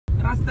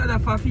Asa da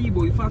fafi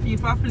boy, fafi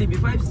flibi,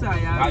 5 sa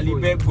Yari. Ali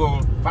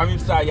bebo, fami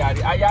sa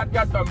Yari. Ayat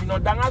gato mi no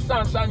danga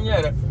san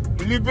yere.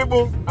 Libi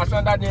bon,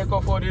 asan da den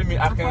ko fori mi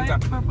akenta.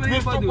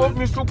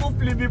 Mi suku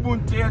libi bon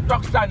te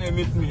tok sane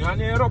mit mi.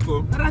 Ane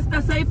roko.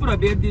 Rasta sai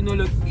probeer di no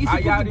look.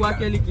 Isi ku gwa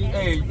keliki.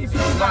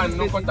 Man,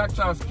 no contact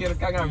sans ker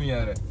kagam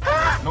yere.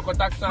 No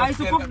contact sans. Ai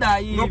suku da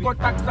yi. No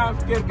contact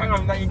sans ker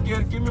kagam na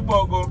ker kimi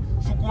bogo.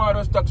 Suku an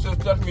rostok so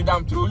just mi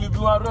dam tru libi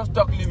an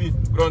rostok libi.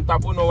 Gron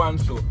tapu no wan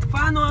so.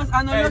 Fano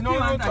ano look you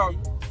want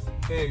that.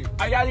 Hey,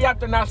 ayali have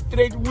to na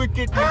straight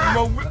wicked.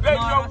 No,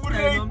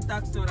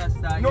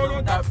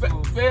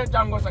 Pay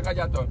tango sa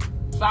kajato.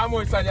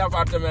 Samo isa ni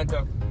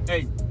apartamento.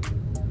 Hey,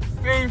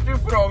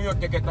 50 from your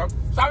ticket.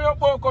 Samo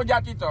po ko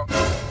jatito.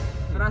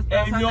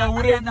 Hey,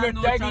 no rate me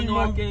tagi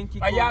mo.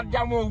 Ayat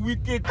jamo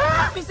wicked.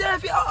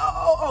 Misefi,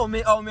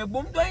 me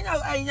boom to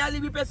ay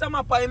libi pesa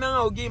mapa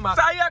mga ogi ma.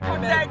 Saya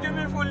ko tagi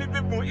mi fully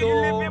people.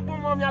 Ili people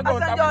mo mi agon.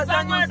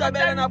 Asan sa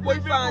bela na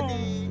boyfriend.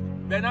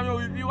 Benami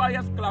wivi wa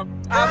yes club.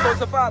 Ako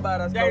sa pa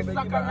bara sa begi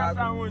ba.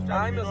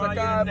 Ay mo sa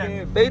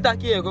kabe. Beita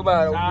ki go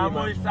bara.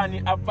 Samo isa ni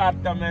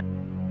apartment.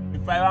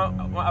 If I want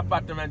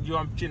apartment, you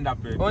am chinda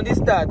pe. On this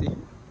start.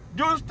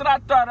 Just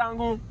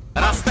tratarangu.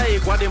 Rasta e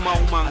gwa de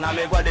maumang, na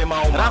me gwa de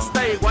maumang.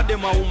 Rasta e gwa de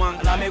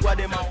maumang, na me gwa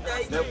de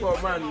maumang. Nefo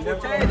man,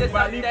 nefo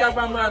balika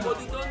ba man.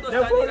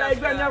 Nefo na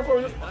igwa nefo,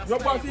 no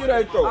pasi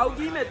reito. Au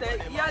gimete,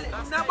 yale,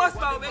 na boss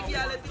pa obeki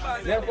yale tiba.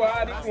 Nefo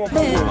ari mo.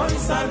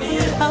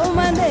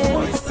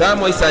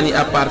 Samo isani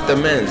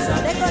appartement.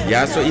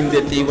 Ja zo in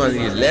de tewan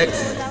relax,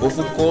 of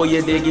ko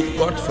je degi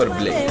kort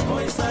verblijf.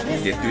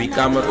 De twee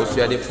kamer is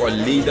ja de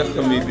volledig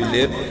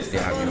gemeubileerd. Ze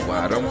hebben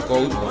warm,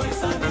 koud,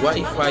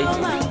 wifi,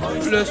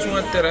 plus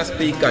een terras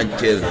kan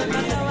chillen.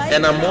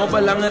 En een mooi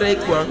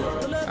belangrijk want,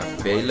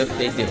 de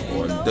veiligheid is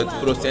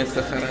 100%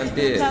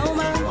 gegarandeerd.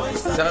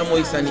 Samo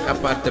is aan die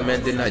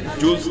appartementen naar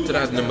Gill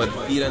nummer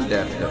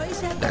 34.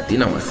 Dat is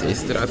nou een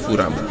straat voor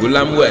een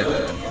Gulamwet.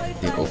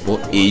 Die voor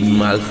 1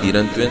 maal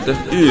 24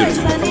 uur.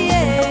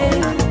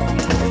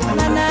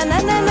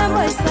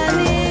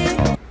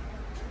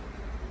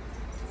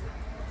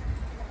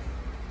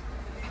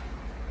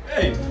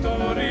 Hey,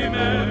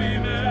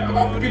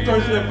 wat kita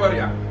isle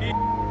paria?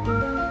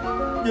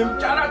 Jem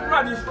charat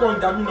ma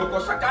diskonda mi no ko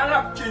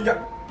sakala chinja.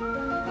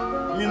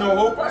 Mi no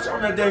hopa so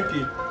me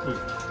denki.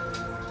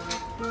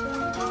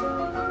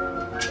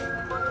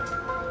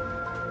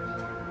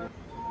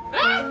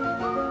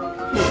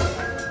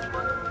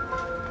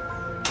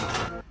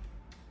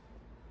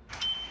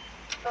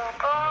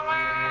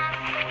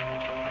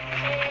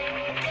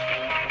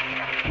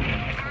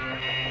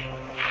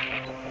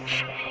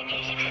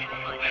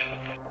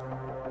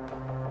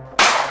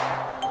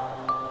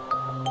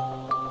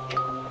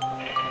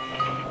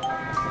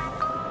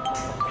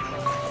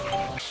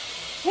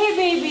 Hey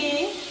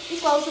baby,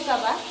 ikaw suka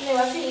ba?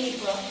 Lewat si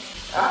Ipo.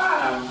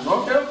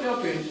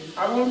 Okay.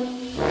 Aku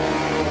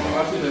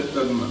masih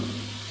lesson man.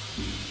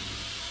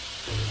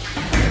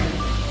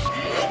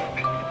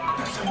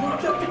 Semua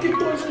tapi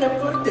kita harus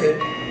lepas deh.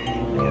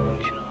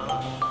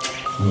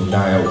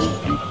 Mudah ya.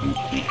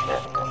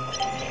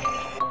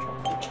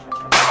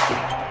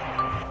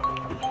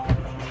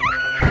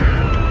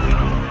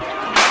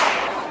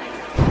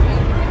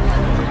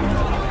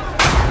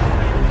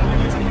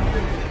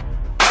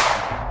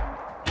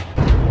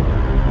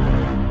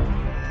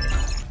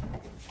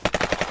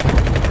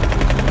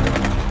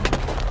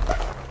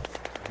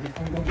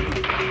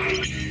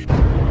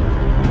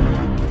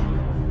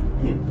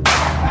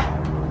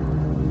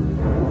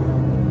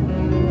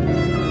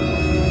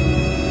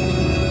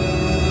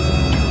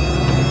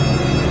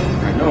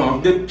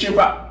 De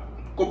chiba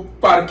ko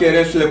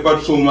parkere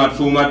slepat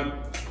sumat.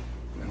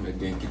 Me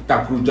den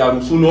kita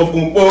cruzaru suno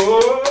bumbo.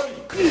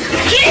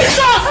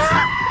 Jesus!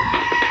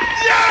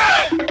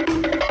 Yeah!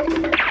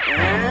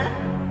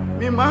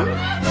 Me man?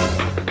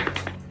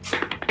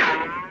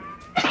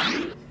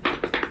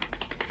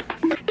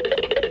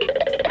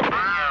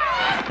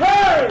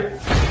 Hey!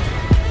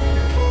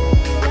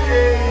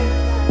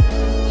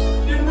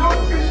 You know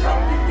fish are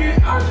picking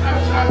as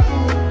to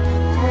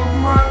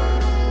man.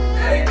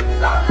 Hey,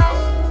 that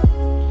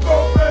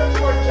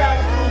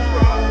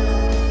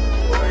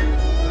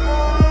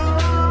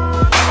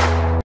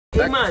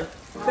Hey man,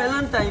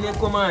 Valentine e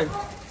command.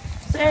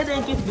 Say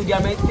den kit do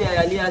gamet fe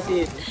ali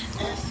ase.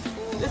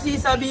 You see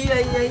sabi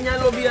nya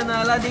lobby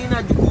na la de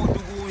na dugu.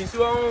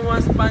 So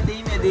one span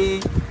de imede.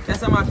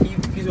 Essa ma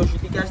fizo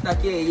chute que está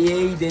aqui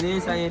e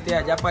denen sa ente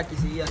a japa que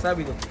se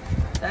sabe do.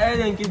 Say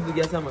den kit do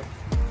essa man.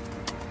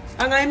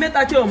 Anga meta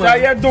aqui o man.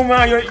 Saya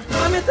duma yo.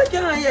 Meta aqui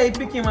aí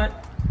pique man.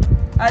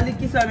 Ali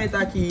que sa meta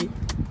aqui.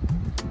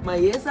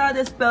 Mas essa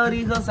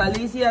despelriga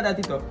salicia da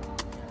tito.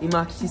 E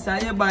Maxi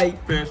sai by.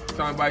 First,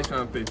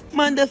 something.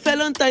 Man, the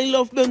Valentine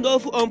love been go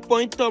on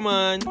point,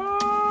 man.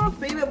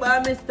 Baby, buy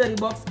mystery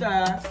box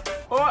car.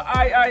 Oh,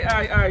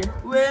 I.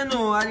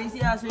 Bueno,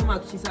 Alicia so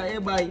Maxi sai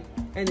by.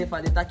 And if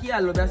I take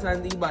a lobby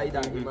Sandy by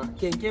that, man.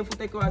 Can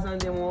fute ko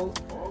Sandy mo.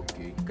 Okay.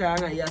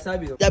 Kaya ya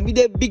sabi. Yabi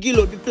de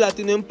bigilo bi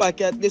platinum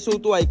packet de so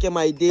to I ke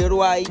my dear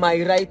why.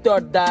 My right or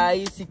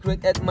die,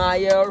 secret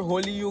admirer,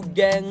 holy you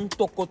gang,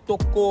 toko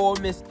toko,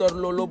 Mr.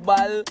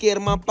 Lolobal.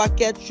 Kerman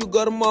packet,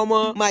 sugar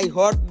mama, my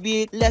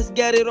heartbeat, let's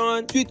get it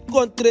on. Sweet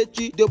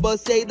country,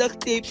 dubbelzijdig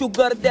tape.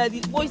 Sugar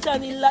daddy, boy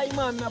sani lai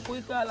man, na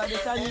pui kala de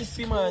sani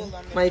si man.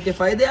 Maar ik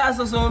fai de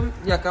aso so,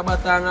 ya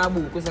kabata nga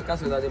buku sa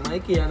kaso da de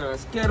Mikey ana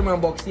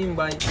Kerman boxing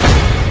by.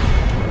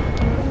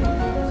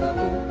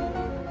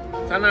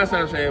 Sana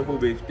san say who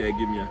be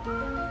give me.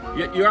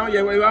 You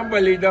want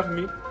believe of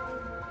me?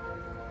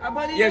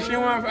 Yes,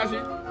 you want fast.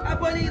 I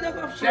believe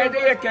of Say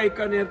the cake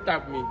can you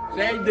tap me.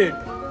 Say it.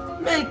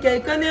 Make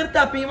cake kan hier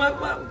tapping man.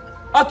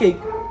 Okay,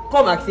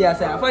 kom ak sia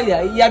sa. Fai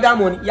ya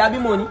bi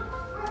money.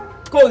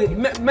 Ko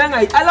men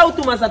ai allow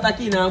tu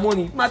masataki na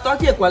money. Ma to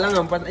ke kwa lang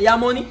ampas. Ya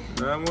money?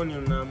 Na money.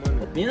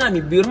 Mina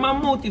mi birma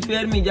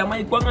motiver mi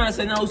jamai kwa nga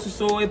sana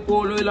ususo e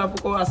polo ila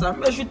fuko asa.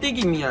 Me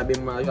shutigi mi abe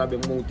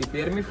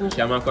motiver mi fu.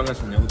 Chama kwa nga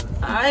sana.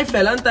 Ai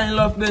Valentine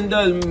love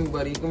bundle mi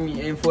bari ko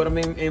mi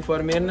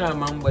informer na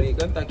man bari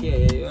kan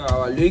taki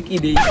leuk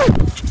idee.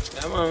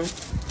 Ja man.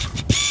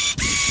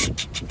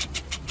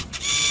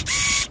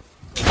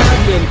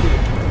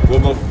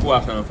 Vou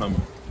poisson en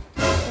famille.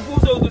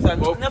 Fuso tu san.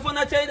 Na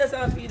fona chai da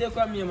sa fide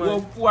kwa mi man.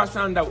 Vou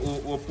poisson da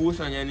o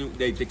poisson yani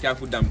de te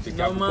kafu dam te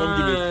kafu kom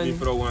di mi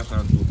pro wan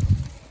san tu.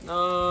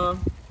 No.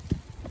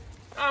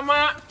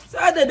 Ama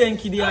sa da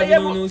denki di abi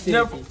no se.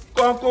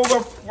 Kon ko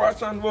go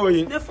poisson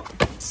boy.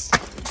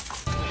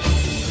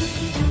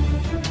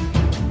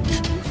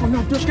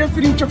 Fona tu ke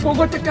frin che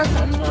fogo te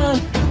casa man.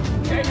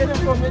 Kaya na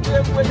ko me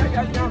de ko ya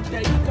ya ya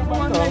te ka ba.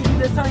 Fona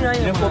de sa ya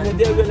ya. Ko me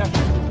de la.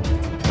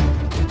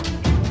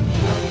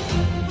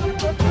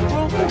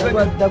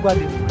 Dagwad.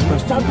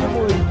 Bastante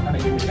boy.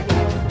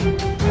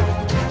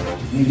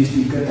 Hindi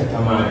sika ta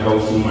kama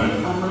kausu man.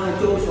 Ama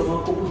jo so ma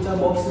ko puta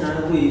box na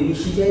ko mi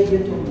shijai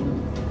beto.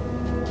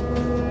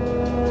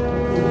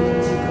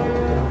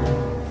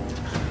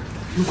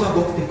 Luka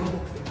box te ko.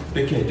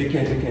 Teken.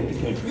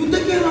 You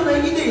take care of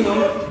anything, no?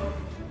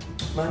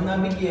 Man na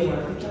bigay man.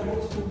 Take care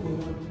box ko.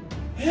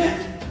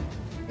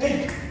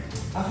 Hey.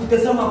 Afu te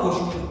sama ko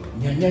shu.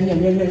 Nya.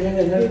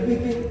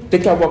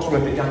 Take a box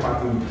with the camera.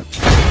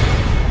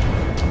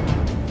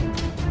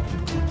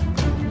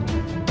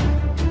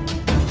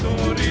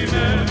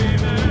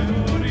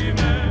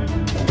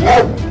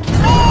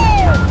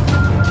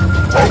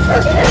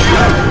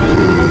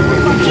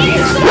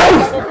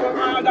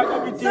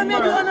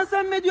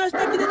 Sa medio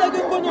hasta que da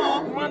gen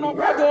kono. Mano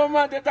pado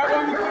man te ta go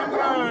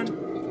mitran.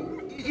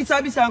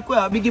 Isabi sa ko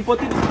bigi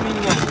poti du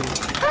minga.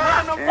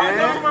 Mano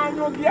pado man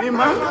no bia. E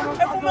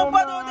fu mo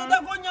pado de da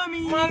ko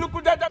nyami. Mano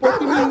ku da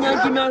Poti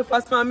minga ki me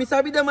fast ma mi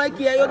sabi da mai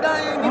ki ayo da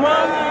en.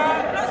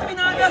 Las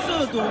mina da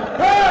soto.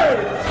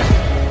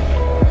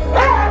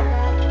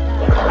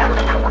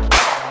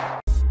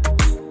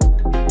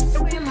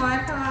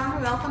 Goedemorgen,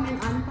 welkom in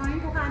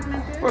OnPoint. Hoe gaat het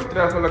met u? Wat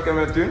treffelijk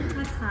met u?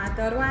 Het gaat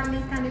hoor, waarmee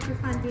kan ik u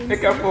van dienst?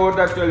 Ik heb gehoord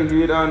dat jullie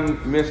hier een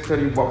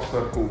mystery box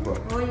verkopen.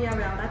 Oh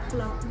jawel, dat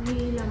klopt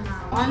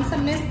helemaal. Onze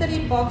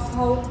mystery box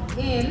houdt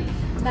in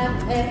dat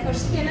er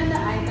verschillende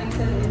items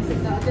erin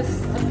zitten. Dus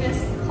het is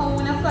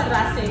gewoon een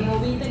verrassing. We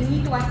weten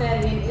niet wat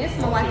erin is,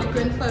 maar wat je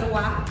kunt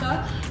verwachten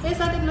is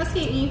dat het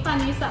misschien een van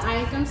deze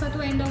items dat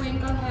we in de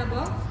winkel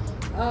hebben.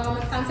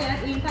 Het kan zijn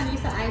dat een van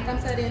deze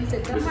items erin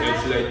zitten. Dus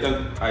uitsluitend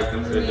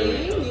items uit de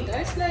winkel? Nee, niet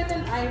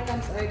uitsluitend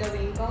items uit de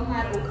winkel,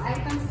 maar ook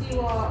items die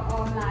we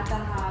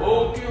laten halen.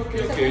 Oké.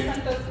 Dus het is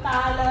een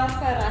totale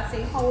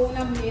verrassing, gewoon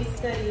een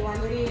mystery.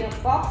 Wanneer je de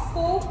box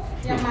koopt,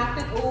 je maakt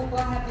het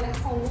open, heb je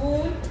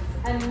gewoon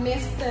een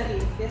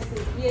mystery. Dus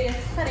je is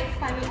schrik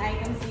van die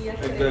items die je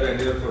Ik ben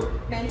ready voor.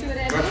 Bent u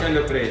ready? Wat zijn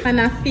de prijzen?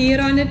 Vanaf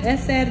 400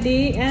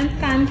 SRD en het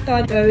kan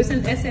tot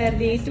 1000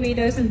 SRD,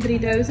 2000,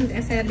 3000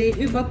 SRD,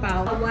 u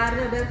bepaalt. De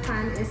waarde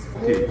ervan is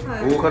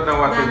hoger dan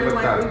wat u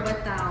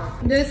betaalt.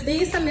 Dus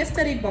deze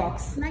mystery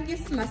box, nagis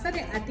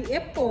masari ati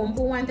e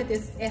pompo, want het is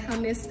echt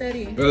een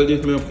mystery. Wel, dit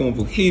is mijn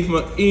pompo. Geef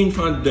me 1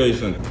 van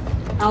 1000.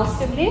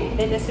 Alsjeblieft,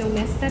 dit is uw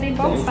mystery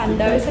box van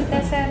 1000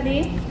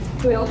 SRD.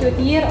 Wilt u het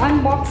hier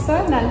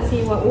unboxen, dan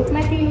zien we ook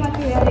meteen wat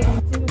u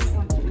erin ziet.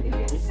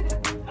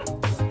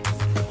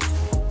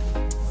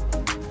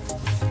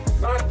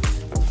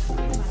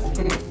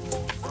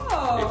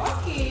 Oh,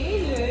 oké,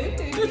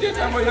 leuk. Dit is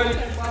allemaal jullie.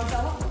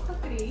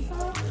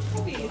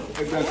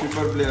 Ik ben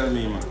super blij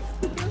ermee, man.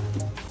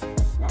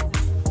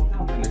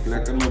 En ik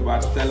lekker mijn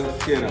baard zelf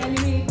scheren. En u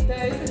heeft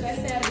 1000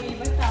 SRD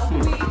betaald.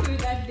 Hoe weet u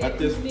dat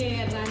dit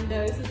meer dan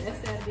 1000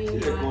 SRD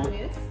waard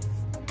is?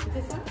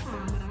 Het is een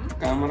camera.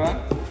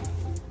 Camera.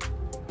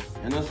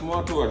 En een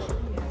smartwatch.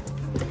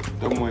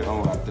 Dat mooi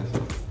onwaard is.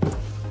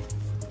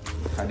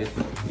 Ik ga dit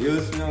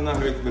heel snel naar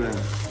huis brengen.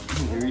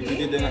 Je weet hoe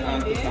die dingen aan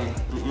te gaan.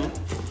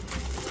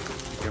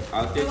 Ik heb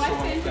altijd Wat zo'n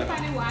vind je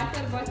van die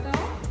waterbottle?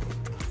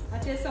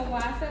 Het is een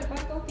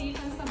waterbottle,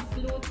 tevens een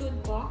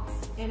Bluetooth box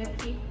en het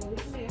geeft ook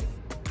licht.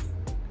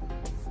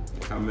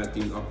 Ik ga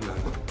meteen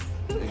opladen.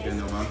 Ik ben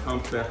normaal gaan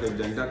vechten. Ik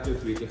denk dat je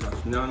het weet. Ik ga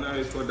snel naar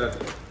huis voordat.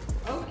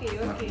 Oké.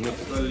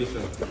 Niks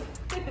verliezen.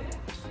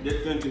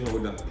 Dit kunt u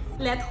houden.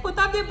 Let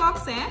goed op die box,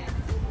 hè.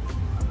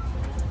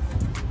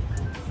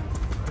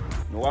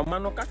 No,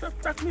 man, no kasa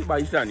tak ni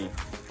baisa ni.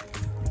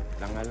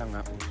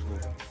 Langa uso.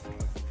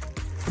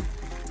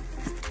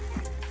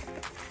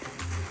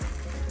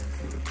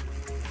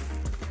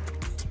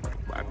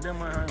 Bagde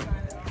man.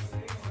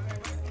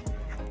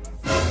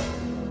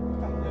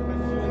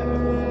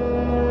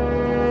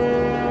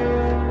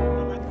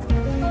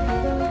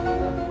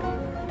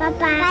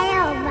 Papa,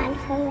 ayaw man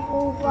kung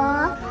kubo.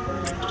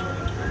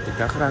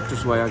 Tika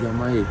kratos waya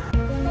gamay.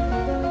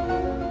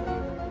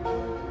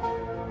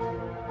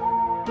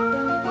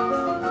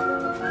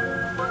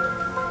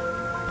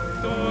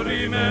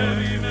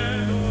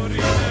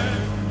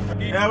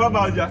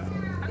 Ababalja.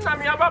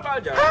 Nami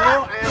ababalja.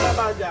 Oh,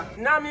 ababalja.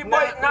 Nami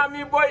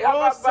boy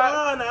Oh, ababalja.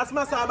 son,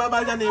 asma sa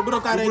ababalja ne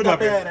bro kare ga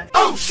pere.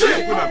 Oh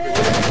shit.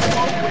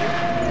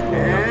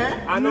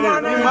 Ano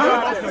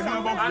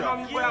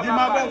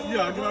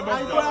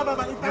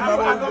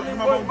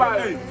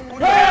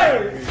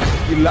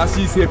Il a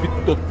si c'est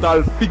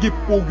total pigi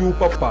pogu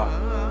papa.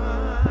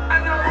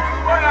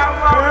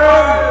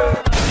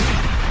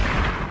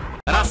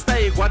 Rasta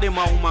e guade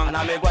maumang,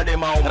 na me guade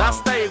maumang.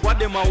 Rasta e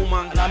guade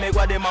maumang, na me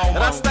guade maumang.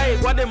 Rasta e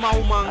guade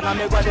maumang, na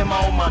me guade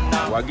maumang.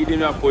 Wagi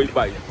dem ya boy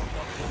pai.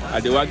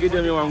 Ade wagi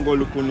dem ya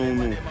wangolu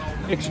kununu.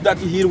 Ik zodat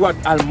hier wat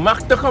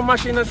almachtige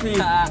machines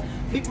zie.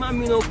 Big man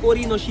mi no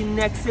kori no shi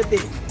next city.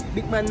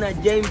 Big man na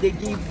James de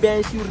gi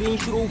Benz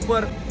Range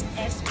Rover.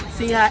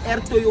 CHR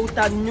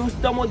Toyota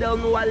nieuwste model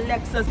no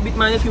Lexus. Big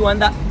man if you want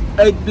that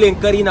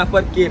uitblinker in a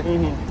verkeer.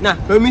 Na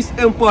Hermes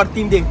import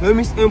team ding.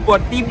 Hermes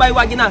import. Die bij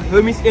wagi na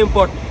Hermes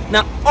import.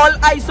 Na all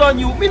eyes on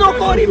you. Mi no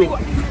kori big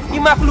man.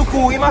 Imak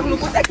luku.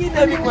 Take it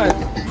there big man.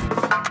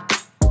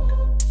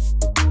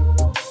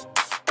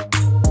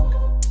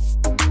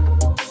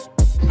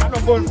 Ano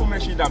goal for me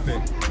shi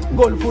dape.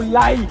 Goal full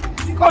lie.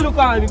 Go look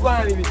at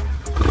me.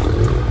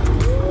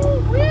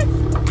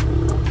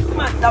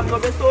 Man, dat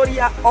nog een story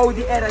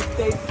Audi RS5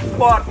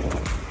 Sport.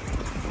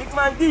 Big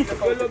man, this.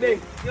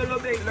 Yolo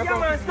bang. Ja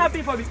man, snap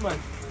je voor big man.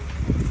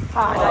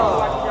 Ah, dat is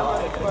wat je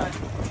man.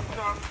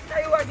 Dat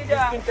is wat je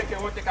Kun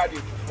teke wat ik adi.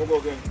 Ogo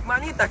gen.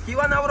 Manita,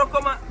 kiwa na euro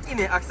koma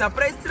ine aksa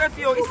price tref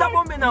yo. Isa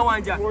bombe na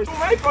wanja.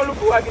 Mij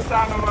koluku wagi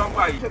sana man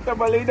pai. Zeta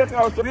balede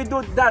kau. We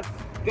do that.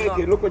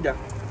 Kijk, look at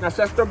Na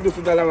 60 dus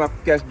dalam la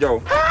cash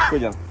jou.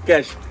 Kuja.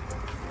 Cash.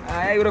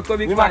 Ah, euro ko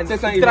big Ni man. mak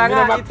tesan iso.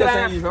 Ni mak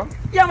tesan iso.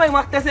 Ja, maar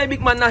mag tesan big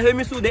man na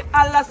hemisu de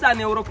alla san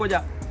euro ko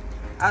ja.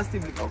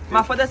 Alsjeblieft.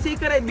 Maar voor de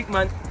zekerheid big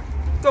man.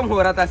 Kom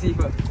hoor dat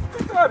asifa.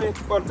 Sorry,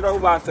 control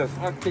basis.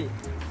 Oké.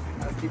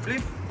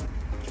 Alsjeblieft.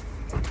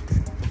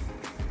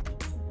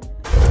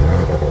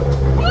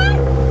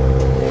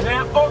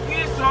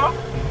 Okay, so.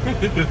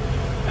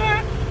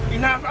 You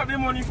have the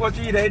money for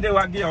tea, they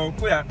wagi on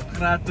kuya.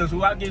 Gratis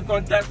wagi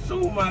contest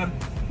sumar.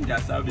 Ja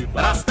sabi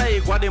pa. Rasta e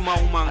guade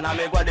maumang, na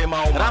me guade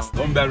maumang.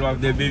 Don't bell of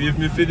the baby if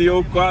me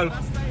video call.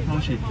 No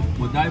shit.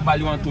 But I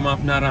bali want to ma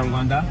na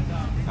Rwanda.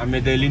 A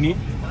Medellini.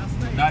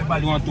 I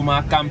bali want to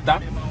ma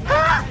Kamta.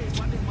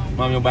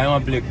 Mam yo buy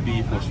one black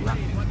bee for you.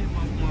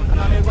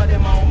 Na me guade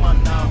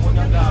maumang na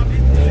moja gabi.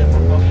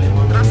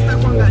 Rasta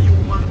kwanga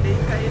human de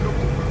kai no.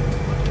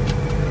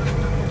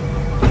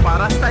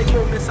 Rasta e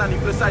começa ni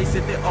precisa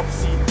ser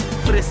opsi.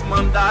 Fresh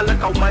mandala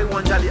kau mai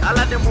wanjali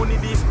ala de money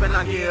di spend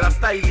agi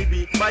rasta e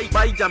libi.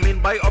 Buy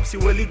jamin buy opsi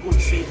really good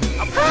see.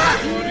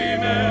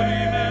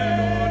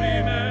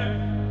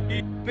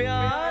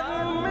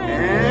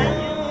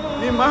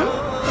 Niman?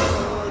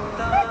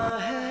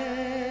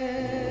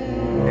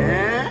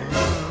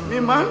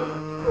 Niman?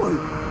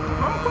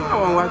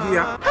 Awang wagi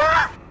ya.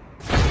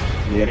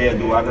 Yari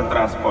do ada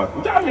transport.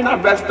 Ja mina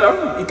beste.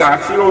 Ik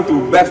actie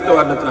auto beste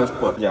wat de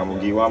transport. Ja, mo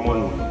giwa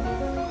mon.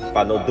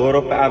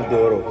 Panodoro pe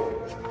Ardoro.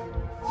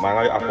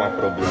 Mangai aqua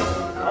problem.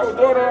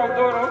 Audoro.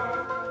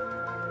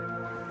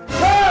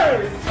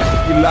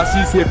 Il a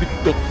si c'est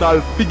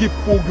total pigi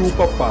pogu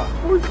papa.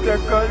 Puta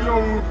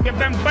kalong. Ik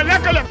ben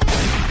balakala.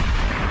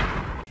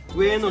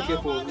 Bueno, que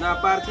fo, na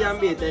parte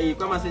ambete aí,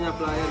 como assim na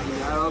flyer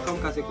gini, aí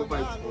como case ko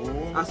pai.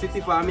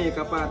 Asiti fa me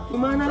ka parte.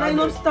 Mana line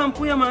up stamp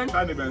ya man.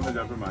 Tani ben sa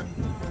jape man.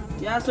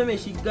 Ya so me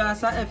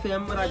Gasa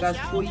FM ragas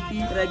poiti,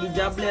 regi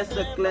jables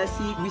the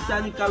classic,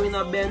 bisani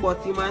kawina ben,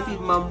 botimanti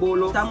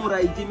mambolo,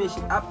 samurai jime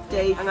shi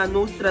uptake, anga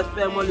no stress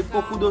family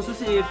poku do so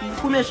sefi.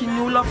 Kume shi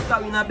new love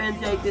kawina ben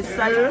take the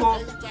psycho,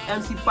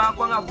 MC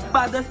Paco anga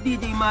baddest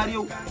DJ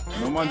Mario.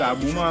 No man da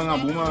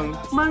bumang.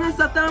 Man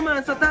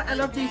sata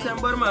 11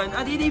 December man,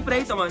 adidi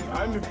freita man.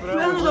 I'm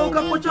Well no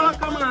ka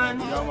pochaka man.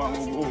 Ja man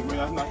go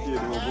na nakiri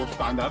go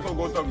standard so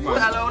go talk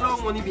man. Ala ono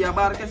ngoni biya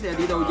barka se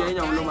adida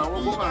ujenya ulo ma wo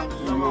man.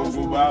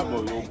 Go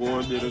babo,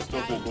 go de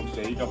stop go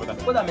say ka bata.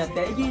 Koda me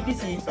Yari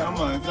Disi.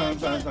 Sama.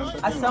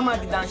 Asama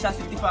di dan sha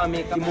city fa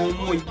make mo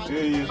moy.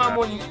 Eh,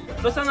 Money.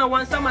 Dosana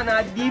wan sama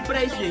na di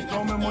price.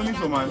 so me money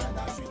so man.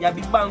 Ja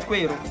big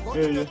banquero.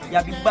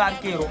 Ja big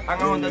barquero.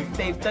 Anga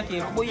 150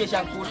 keer. Boy je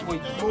zak koers boy.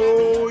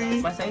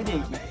 Maar zij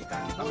denk je.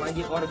 Maar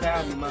die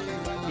orgaan man.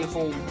 Die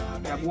gewoon.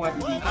 Ja buat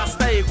die.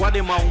 Rasta e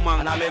guadema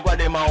man. Na me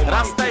guadema man.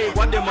 Rasta e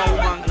guadema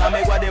man. Na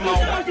me guadema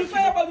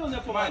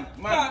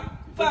man.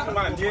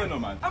 Man, die no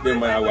man. De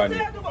man wani.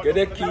 Ke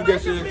de ki de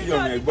se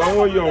yon.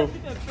 Bon yon.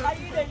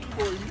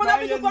 Pana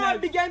bi ko am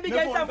big time.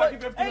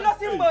 Hey,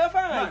 lost him boy,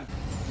 Farai.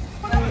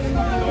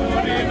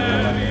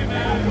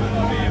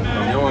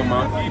 Yo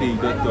man, free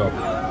the top.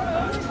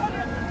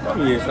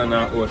 Come here,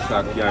 sana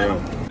osak ya yo.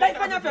 Dai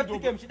fanya 50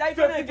 kemshi. Dai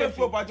fanya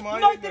 50.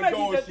 No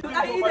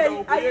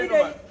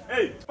time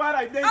Hey,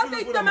 Farai, thank you. I'll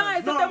take the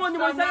man. So the money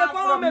was say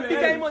ko me big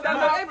game on that.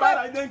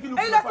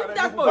 Hey, lost him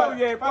that boy.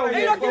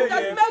 Hey, lost him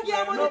that make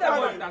your money that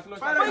boy.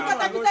 Boy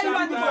kata kita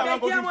iwan ni boy.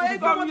 Make your money.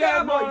 Come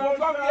here boy.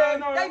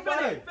 Dai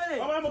fanya.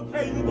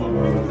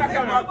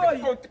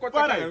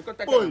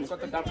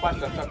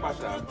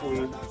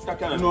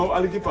 No,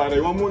 ali ki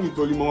Farai, wan money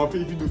toli man, wan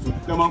pay fi dusu.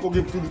 Na man ko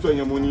give tu dusu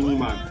en money ni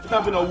man.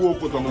 Sta fi na wo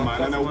ko tok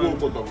man, na wo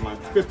ko tok man.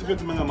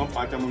 50 man man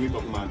pa money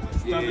tok man.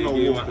 Sta fi na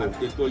wo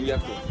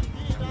ko.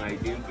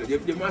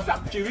 Je must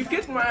have to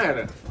wicked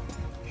man.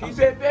 She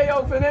said, pay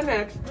out for the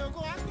next.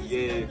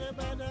 Yeah,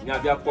 you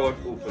have your port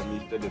open,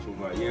 Mr. De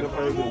Souva. You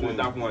don't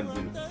have one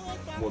thing.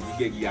 More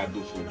big gear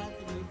do so.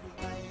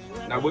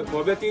 Now, but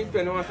more better in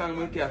pen on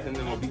some cash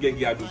and more big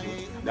gear do so.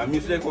 The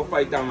mistake for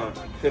fight man,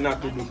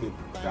 cannot do so.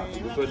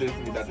 So they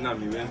see that now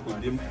me when for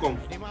them come.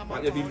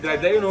 But if you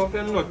drive there, you know,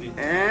 for nothing.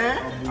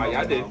 I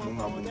had it.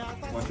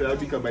 Man say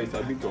abi ka by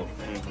sabito.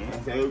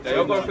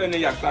 Je kan vinden,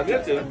 ja, dat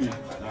weet je.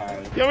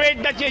 Je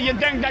weet dat je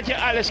denkt dat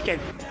je alles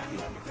kent.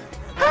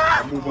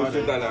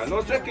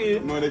 No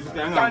zeker.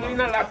 Kan je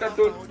nou laten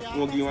tot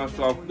nog iemand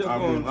zo.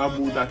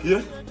 Abu dat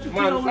hier.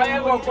 Man, ga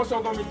je ook kost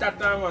ook met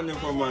dat man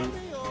man.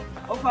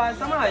 Of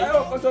sama Ga je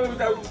ook kost ook met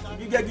dat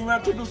die get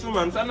iemand te doen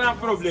man. Dat is een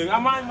probleem.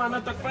 Maar man,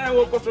 dat ga je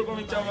ook kost ook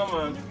met dat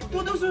man.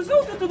 Tudo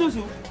zo.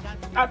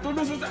 Ah,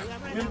 tudo zo.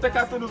 Je moet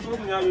elkaar tudo zo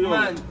doen.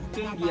 Man,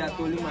 kengi ya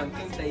toli man,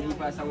 kengi di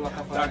pasa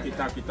waka fa.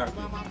 Taki.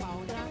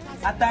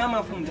 Ata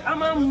ama funde.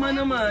 Ama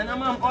man,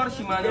 ama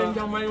orshi man.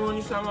 Ja, maar je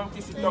niet samen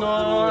kiezen toch.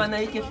 No, na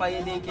ike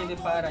faye denke de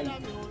Farai.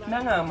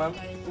 Nanga man,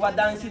 wa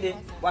dansi de,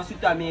 wa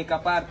sutu Amerika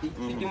party,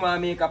 sutu ma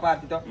Amerika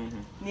party toch.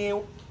 Nee,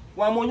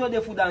 wa monyo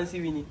de fu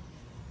dansi wini.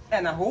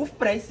 En een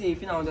hoofdprijs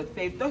heeft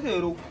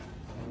 €150.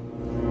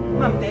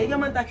 Maar tegen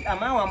man dat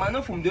ama wa man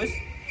of dus,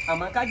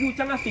 ama ka ju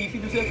changa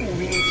 50 dus e fu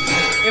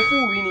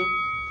wini.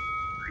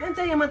 En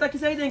tegen man dat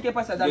sai denke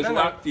passa da Dus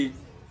nanga. wakti.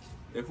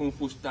 E fu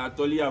fusta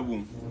toli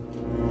abum.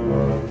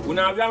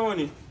 Una avia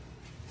money.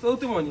 So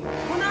tu money.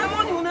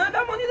 Una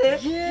da money de.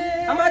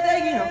 Ama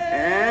tegen no.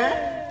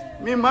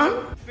 Me man?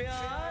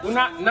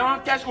 Una no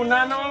cash,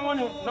 una no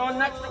money. No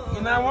next,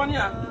 una money.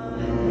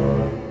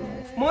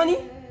 Money?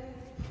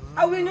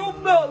 Awi no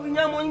bro, we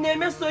nya money ne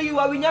me so you,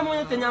 we nya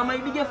money te nya mai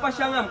bige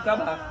fashion am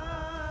kaba.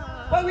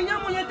 Wa we nya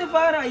money te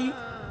Farai.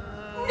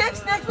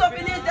 Next up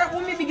in it, I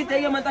me big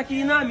tell you man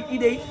takina mi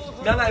ide.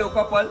 Ganga yo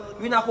couple,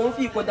 we na kon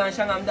fi ko dan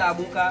shangam da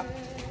bunka.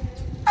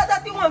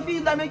 That you want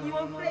feel that make you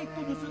want break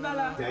to do so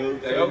dala.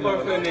 Eu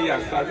confio ya,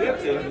 sabe?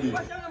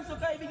 Shangam so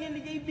kai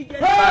big.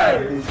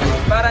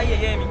 Farai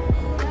yemi.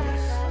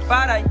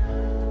 Farai.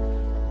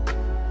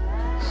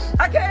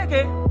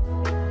 Okay.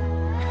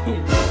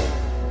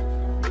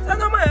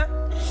 Sana maya.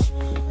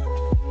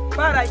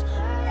 Farai.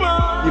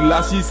 Il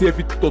lasci se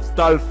fi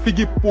total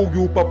figi pogi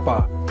o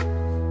papa.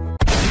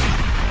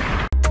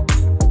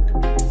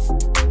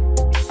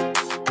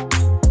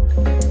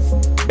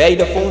 Bij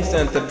de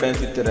phonecenter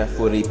bent u terecht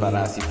voor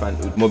reparatie van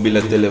uw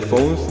mobiele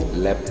telefoons,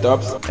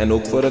 laptops en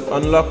ook voor het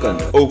unlocken.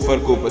 Ook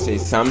verkopen zij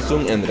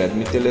Samsung en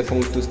Redmi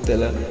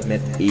telefoontoestellen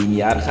met 1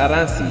 jaar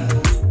garantie.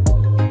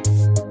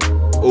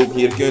 Ook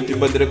hier kunt u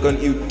bedrukken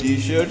uw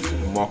t-shirts,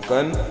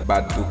 mokken,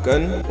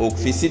 baddoeken, ook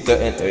visite-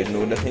 en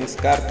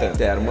uitnodigingskaarten,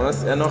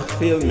 thermos en nog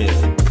veel meer.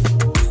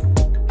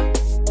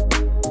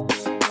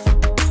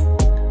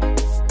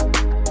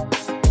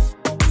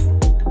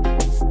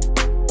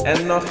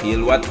 En nog heel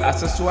wat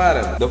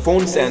accessoires. De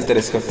phonecenter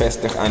is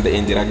gevestigd aan de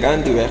Indira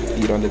Gandhiweg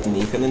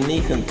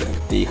 499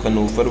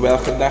 tegenover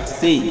Welgedacht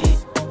C.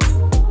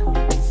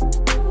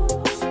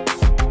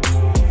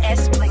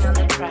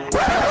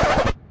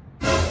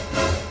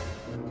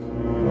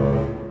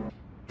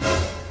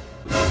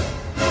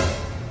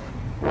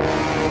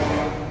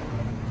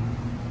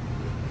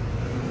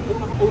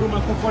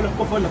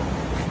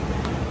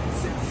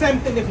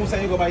 Sem telefoon sa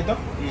iyo ba ito?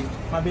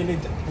 Mabili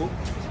dyan.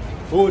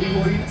 Hori.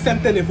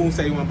 Sem telefoon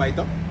sa iyo ba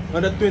ito?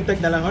 $120,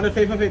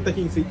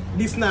 $155.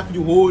 Die snap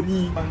you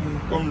hori.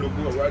 Kom look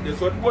over. This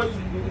what boys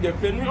they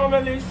pay me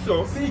only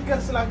so.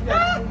 Seekers lang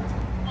yan.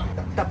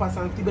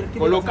 Tapasan tiber.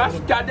 Colocar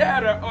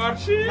cadeira,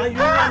 orchi. Na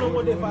yuan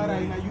mo de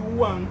Farai, na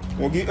yuan.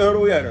 Mogi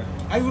euro yara.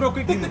 Ay euro ko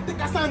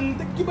tikasan,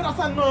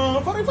 kibrasan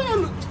no. Farai.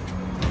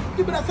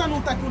 Kibrasan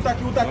utaki.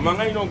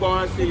 Mga ino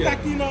ko asi.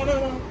 Utaki no.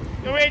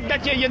 Je weet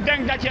dat je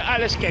denkt dat je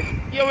alles kent.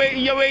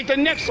 Je weet er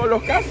niks.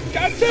 Colocar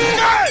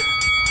cadeira.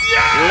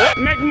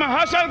 Met mijn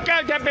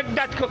hasselgeld heb ik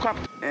dat gekocht.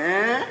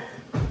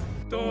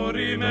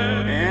 Me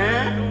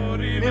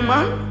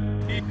man?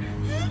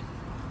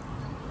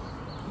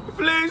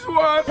 Please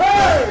what?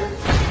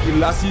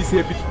 Il a si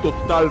c'est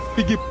total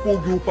figi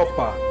pogu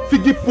papa.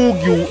 Figi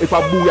pogu e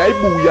pa bouya e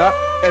bouya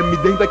e mi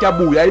denk dat ya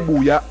bouya e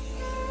bouya.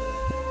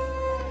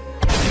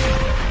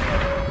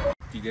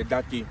 Tide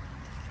dati.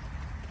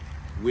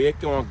 We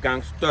ke on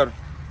gangster.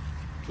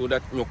 So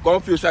that no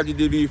confuse adi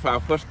debi fa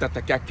first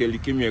attack aquele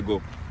que me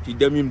go.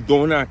 Tide mi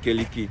dona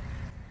aquele que.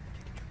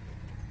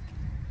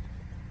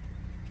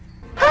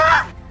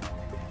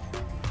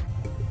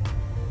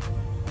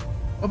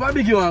 Opa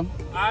big one.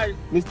 Ai.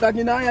 Mr.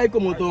 Kina ay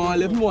komoto on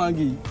left mo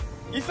angi.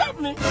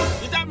 Isap me.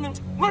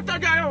 What a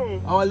guy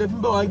on. I left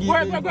mo angi. Go.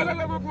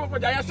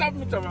 Ya sap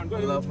me taman.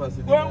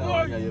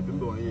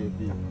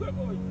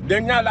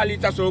 Denga la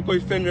lita so ko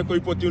ifenwe ko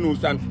ipotinu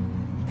san.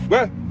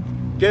 We.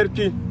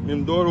 Kerki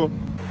Mindoro.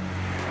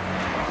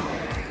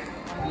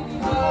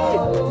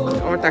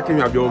 On taki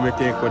mi abio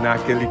meke ko na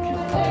keliki.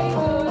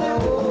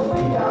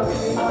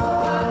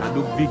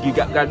 Adu bigi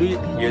gadu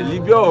ye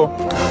libio.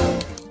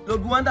 Le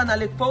Buanda na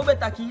lek fo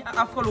betaki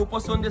a afro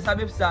poson de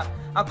sabe sa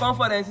a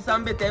conference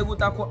sambe te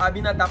guta ko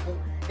abina tapu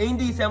em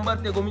December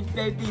te go mi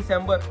 5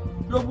 December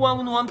le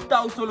Buanda no am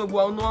tauso le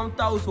Buanda no am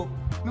tauso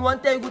mi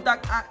want te guta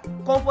a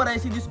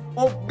conference dis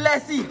o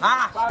blessi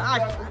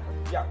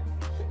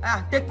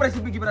take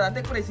presi bigi brada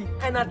take presi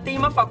en a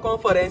tema fa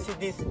conference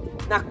dis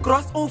na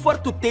crossover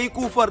to take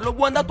over le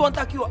Buanda to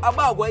antaki o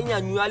abago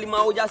enya nyu alima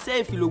o ja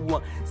sefi le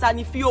Buanda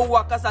sanifio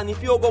waka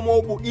sanifio go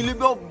mobu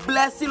ilibio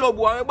blessi le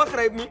Buanda ba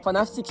kreb mi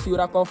fanaf 6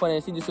 ura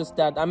conference dis so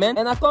start amen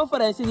en a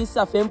conference dis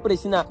sa fem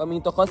presina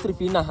coming to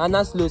construire na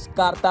Hanas Lus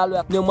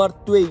Kartal nummer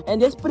 2 en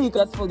des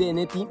preekers voor de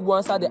neti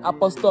Buanda de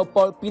apostel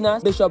Paul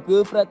Pinas bishop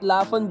Wilfred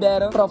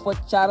Lavenberg prophet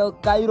Charles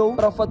Cairo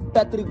prophet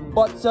Patrick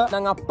Botse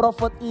nanga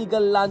prophet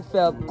Eagle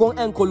Landveld kon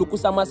en koluku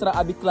samasra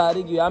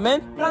abiklari gi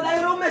amen brother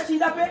Iro meshi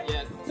dape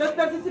yes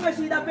Sisi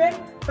meshi dape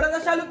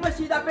brother Shaluk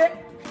meshi dape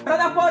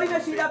brother Farai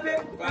meshi dape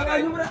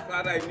Farai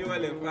ni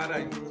wale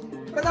Farai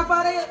brother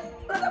Farai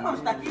brother mam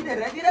sta aqui de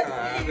ready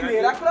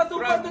mira cross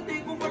over to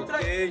take for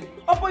try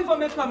opoi for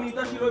make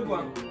camita shilo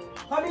buang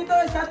camita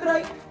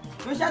chatrai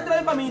me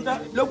chatrai camita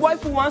lo boy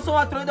fu wan so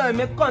atro de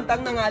make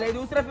contact na ngale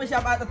do stre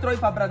fecha pa troi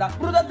fa brother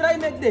try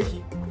make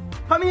deshi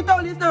camita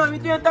olis na mi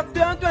tu entak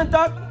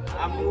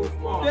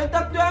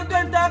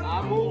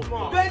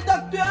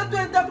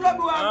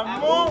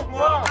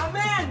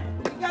amen.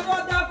 Can go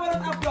down for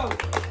an applause.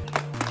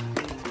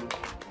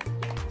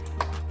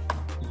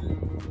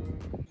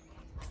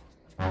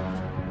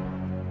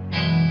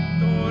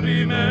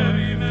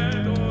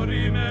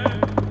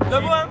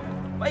 Lobuan,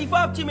 maar ik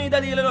heb je mee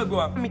dat hele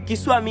lobuan. Ik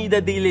kies wat mee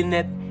dat hele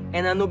net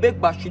en dan heb ik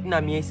bashut na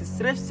mij is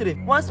schrijf.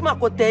 Once maar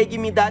kon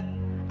tegen me dat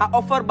a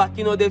offer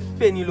bakino de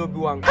feni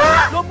lobuan.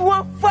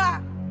 Lobuan fa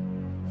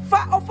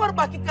offer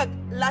bakika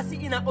lasi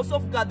ina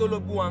osof gado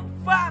lobuan.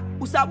 Fa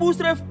usabu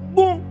schrijf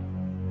boom.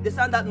 De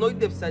zijn dat nooit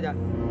def saja.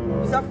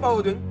 Is dat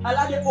fouten?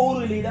 Alla de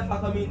oren leden van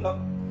gemeente.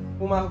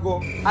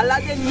 Go. Alla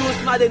de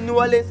nieuws maar de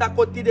nieuwe alleen sa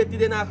koti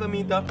de na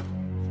gemeente.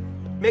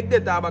 Make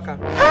the tabaka.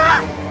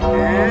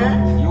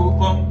 You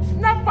come.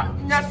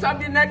 Na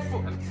sabi next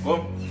foot.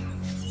 Come.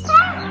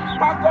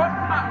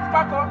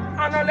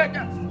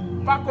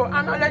 Paco,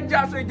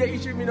 analeja so de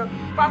issue mina.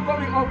 Paco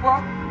mi over.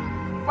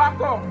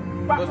 Paco.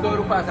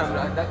 Soso pa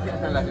samla. Dati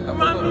asan la ka.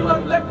 Mami no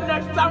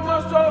next time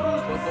soso.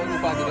 Soso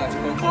pa de la.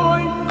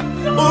 Boy.